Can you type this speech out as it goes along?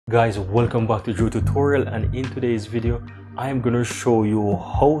Guys, welcome back to Drew Tutorial, and in today's video I am going to show you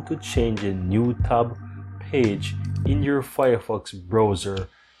how to change a new tab page in your Firefox browser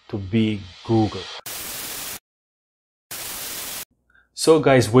to be Google. So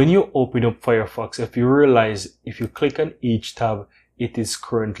guys, when you open up Firefox, if you realize if you click on each tab, it is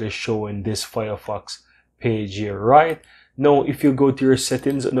currently showing this Firefox page here, right? Now if you go to your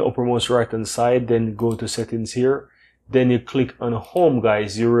settings on the uppermost right hand side, then go to settings here, then you click on home,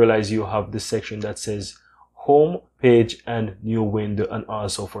 guys, you realize you have the section that says home page and new window, and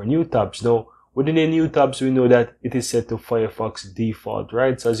also for new tabs. Now within the new tabs, we know that it is set to Firefox default,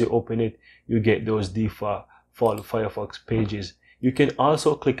 right? So as you open it, you get those default Firefox pages. You can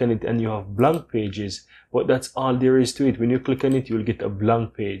also click on it and you have blank pages, but that's all there is to it. When you click on it, you'll get a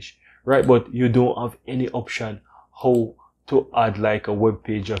blank page, right? But you don't have any option how to add like a web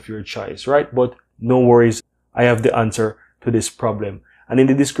page of your choice, right? But no worries, I have the answer to this problem. And in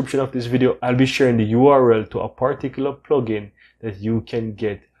the description of this video, I'll be sharing the URL to a particular plugin that you can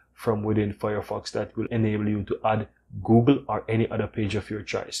get from within Firefox that will enable you to add Google or any other page of your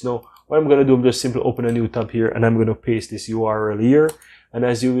choice. Now, what I'm going to do, I'm just simply open a new tab here and I'm going to paste this URL here. And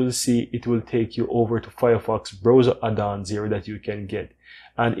as you will see, it will take you over to Firefox browser add-ons here that you can get.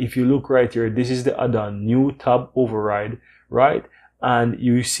 And if you look right here, this is the add-on new tab override, right? And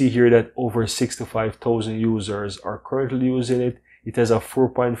you see here that over 65,000 users are currently using it. It has a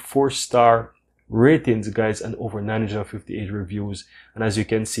 4.4 star ratings, guys, and over 958 reviews. And as you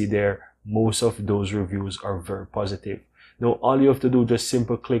can see there, most of those reviews are very positive. Now, all you have to do, just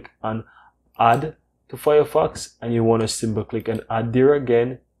simply click on add to Firefox, and you want to simply click on add there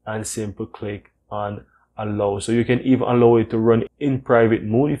again and simply click on allow. So you can even allow it to run in private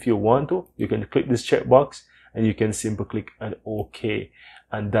mode if you want to. You can click this checkbox and you can simply click on OK,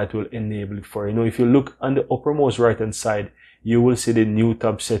 and that will enable it for you. Now, if you look on the uppermost right hand side, you will see the new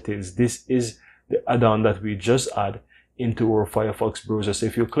tab settings. This is the add-on that we just add into our Firefox browser. So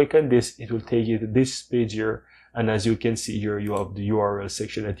if you click on this, it will take you to this page here, and as you can see here, you have the URL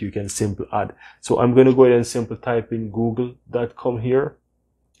section that you can simply add. So I'm going to go ahead and simply type in google.com here,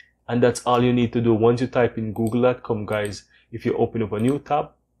 and that's all you need to do. Once you type in google.com, guys, if you open up a new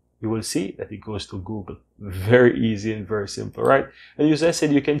tab, you will see that it goes to Google. Very easy and very simple, right? And as I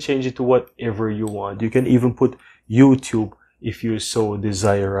said, you can change it to whatever you want. You can even put YouTube if you so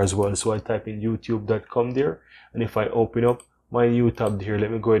desire as well. So I type in youtube.com there, and if I open up my new tab here, let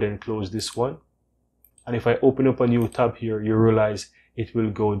me go ahead and close this one. And if I open up a new tab here, you realize it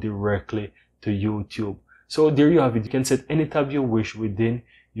will go directly to YouTube. So there you have it. You can set any tab you wish within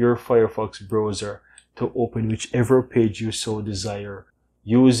your Firefox browser to open whichever page you so desire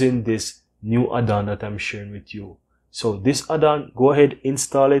using this new add-on that I'm sharing with you. So this add-on, go ahead,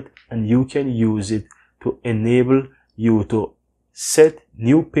 install it, and you can use it to enable you to set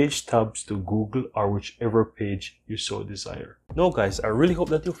new page tabs to Google or whichever page you so desire. Now guys, I really hope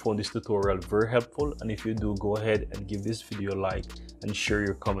that you found this tutorial very helpful, and if you do, go ahead and give this video a like and share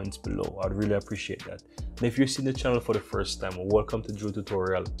your comments below. I'd really appreciate that. And if you're seeing the channel for the first time, welcome to Drew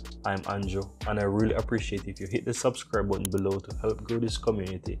Tutorial. I'm Andrew, and I really appreciate if you hit the subscribe button below to help grow this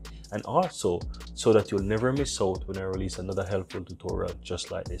community, and also so that you'll never miss out when I release another helpful tutorial just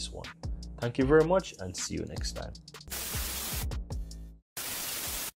like this one. Thank you very much, and see you next time.